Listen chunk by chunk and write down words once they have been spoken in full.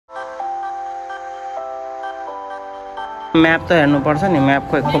Map त हेर्नुपर्छ नि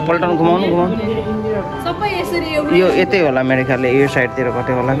म्यापको पल्टाउनु घुमाउनु सबै यसरी एउटा यो यतै होला मेरो ख्यालले यो साइडतिर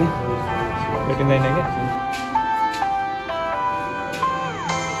कतै होला कि भेटिँदैन के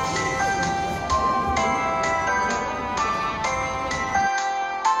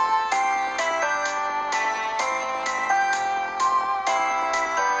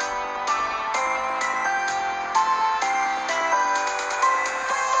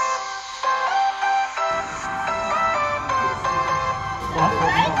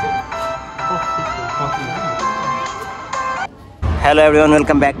Hello everyone,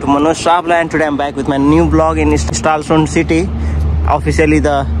 welcome back to Manoj and today I'm back with my new vlog in Stralsund city, officially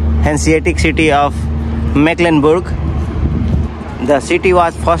the Hanseatic city of Mecklenburg. The city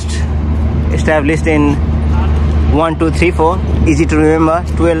was first established in 1234, easy to remember,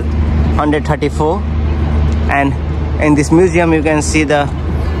 1234, and in this museum you can see the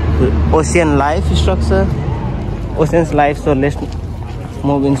ocean life structure, ocean's life. So let's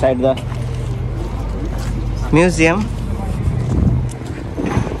move inside the museum.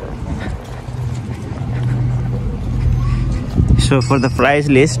 So for the price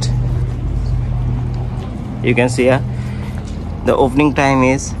list, you can see the opening time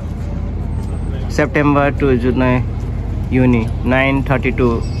is September to June 9:30 to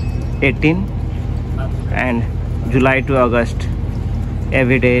 18, and July to August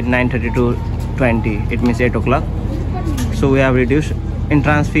every day 9:30 to 20. It means 8 o'clock. So we have reduced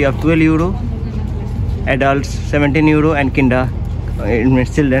entrance fee of €12, adults €17, and kinder, it means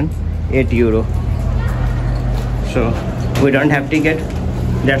children, €8. So we don't have ticket,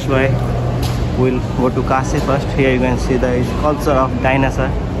 that's why we'll go to Kase first. Here you can see the sculpture of dinosaur.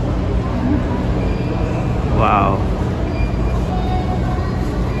 Wow.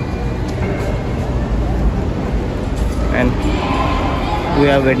 And we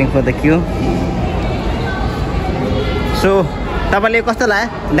are waiting for the queue. So तपाईले कस्तो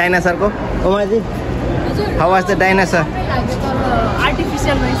लाग्यो डाइनासोरको ओमाजी? How was the dinosaur?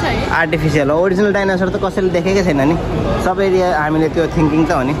 Artificial रहेछ है। Artificial हो, original dinosaur त कसैले देखेकै छैन नि। सबै हामीले त्यो थिंकिङ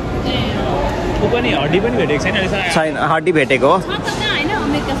त हो नि। उ पनि हड्डी पनि भेटेको छैन छैन, हड्डी भेटेको हो,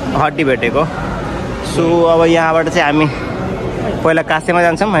 हड्डी भेटेको। सो अब यहाँबाट चाहिँ हामी पहिला कासेमा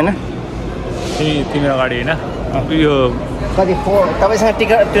जान्छौँ हैन? तिम्रो अगाडि हैन यो कति तपाईसँग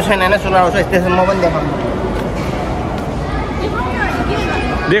टिकट त्यो छैन हैन? सुनाउँछ स्टेसन म पनि देखाउँ।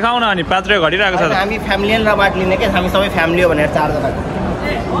 देखाउन अनि पात्रै घटिरहेको छ। हामी फ्यामिली र बाट लिने के, हामी सबै फ्यामिली हो भनेर 4 जनाको।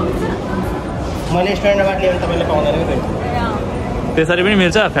 मैले स्टुडेन्ट बाट लिएर तपाईले पाउँदैन के फेरि। त्यसरी पनि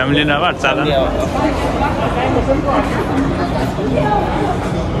मिल्छ फ्यामिली नबाट 4 जना।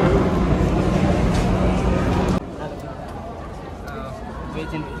 Wir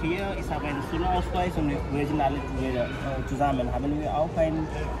sind 4, ich habe einen Schülerausweis und wir sind alle zusammen. Haben wir auch eine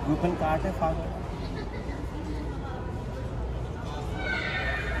Gruppenkarte, Vater?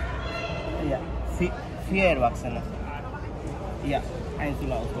 Ja, 4 Erwachsene. Ja, ein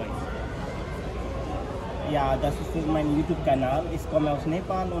Schülerausweis. Ja, das ist für meinen YouTube-Kanal. Ich komme aus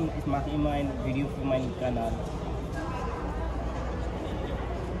Nepal und ich mache immer ein Video für meinen Kanal.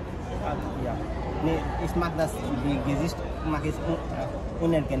 Ja, nee, ich mache das, die Gesicht mache ich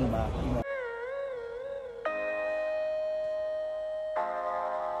unerkennbar.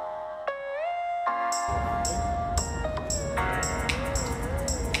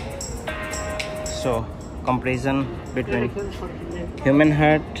 So, comparison between human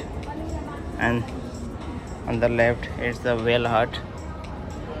heart and on the left is the whale heart.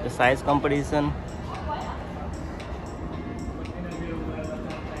 The size comparison.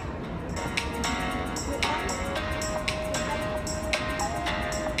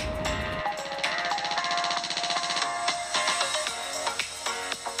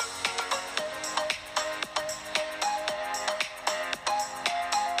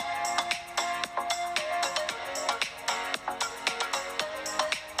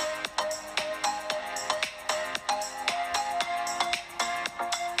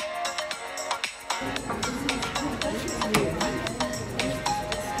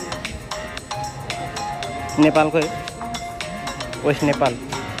 Nepal को West Nepal.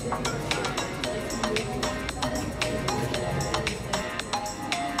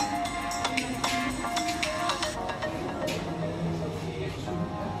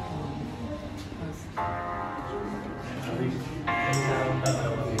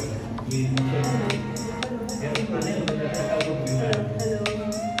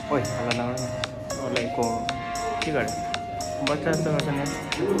 ओइ हल्ला नगर्नु, अरूलाईको के गरे बच्चा जस्तो गर्छ नि।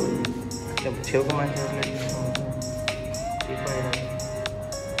 त्यो छेउको मान्छेहरूले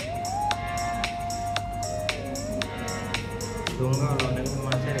ढुङ्गा भनेको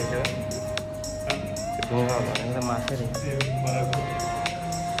माछा रहेछ, ढुङ्गा भनेको त माछा फेरि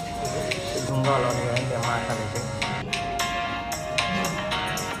ढुङ्गा हलाउने भयो नि त्यहाँ माछाले चाहिँ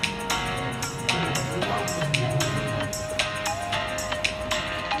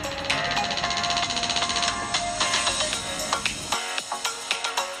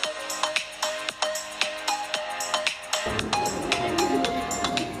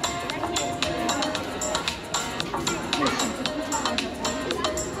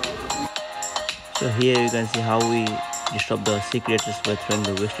So here you can see how we disturb the sea creatures by throwing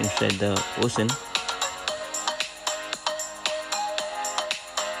the waste inside the ocean.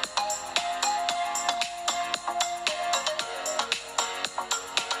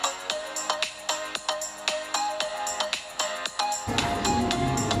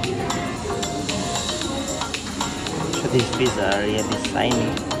 So these fish are really shiny.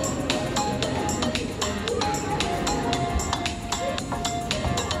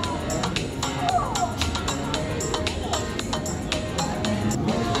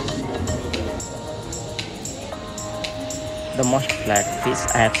 The most flat fish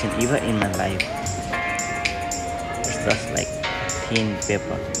I have seen ever in my life. It's just like thin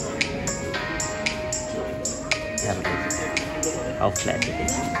paper. Have a look how flat it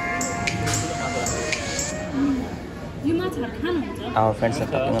is. Our friends are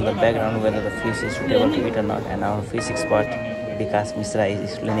talking on the background whether the fish is suitable to eat or not, and our fish expert Vikas Misra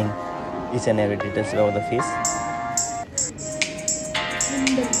is explaining each and every details about the fish.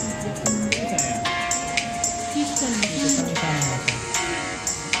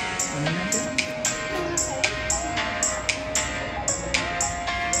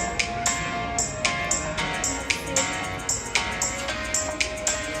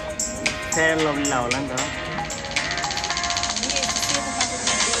 Fair lovely lah होला नि त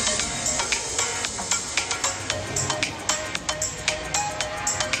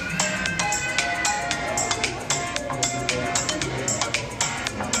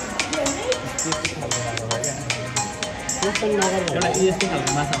एउटा यस्तो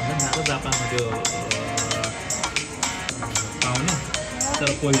खालको माछा हुन्छ नि त जापानमा त्यो पाउने तर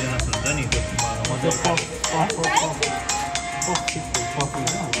पोइजनस हुन्छ नि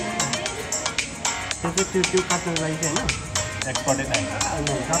त्यो त्यो काट्नको लागि चाहिँ होइन एक्सपर्टै चाहिन्छ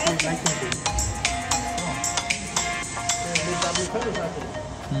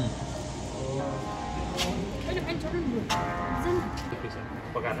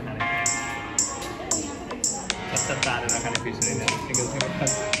पकाएर खाने कस्तो तारेर खाने फिस रहेन सिङ्गल सिङ्गल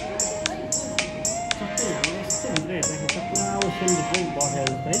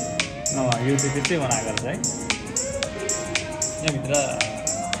यो चाहिँ त्यस्तै बनाएको रहेछ है यहाँभित्र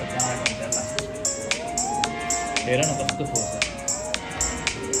हेर न कस्तो फोर्स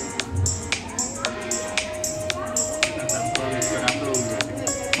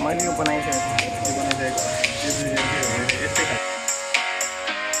मैले यो बनाइसकेको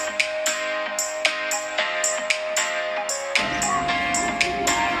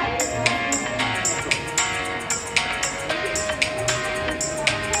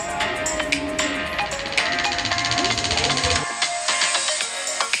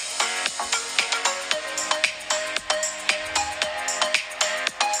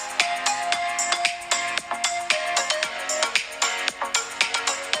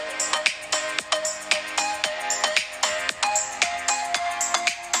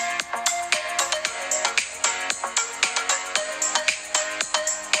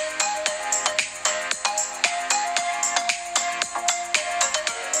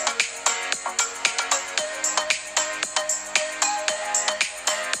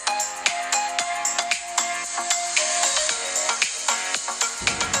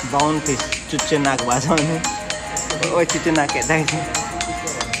बाउन फिस चुच्चे नाक भएको छ भने ओ चुच्चे नाक हेर्दाखेरि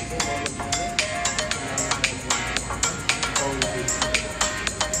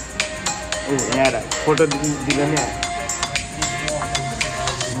ओ यहाँ फोटो दिँदा नि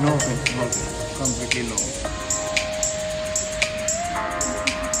no fees completely no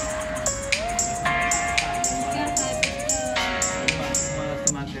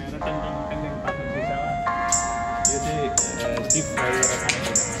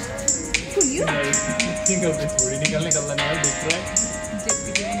single fish पूरी निकलने नहीं दिख रहा है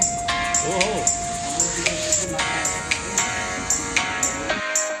ओह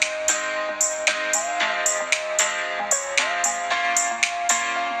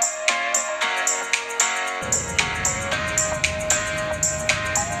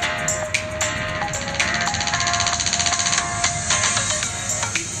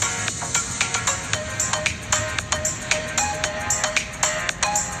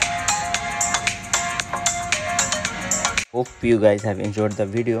Hope you guys have enjoyed the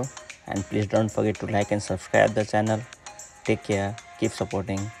video, and please don't forget to like and subscribe the channel. Take care, keep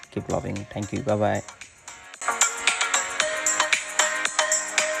supporting, keep loving. Thank you, bye bye.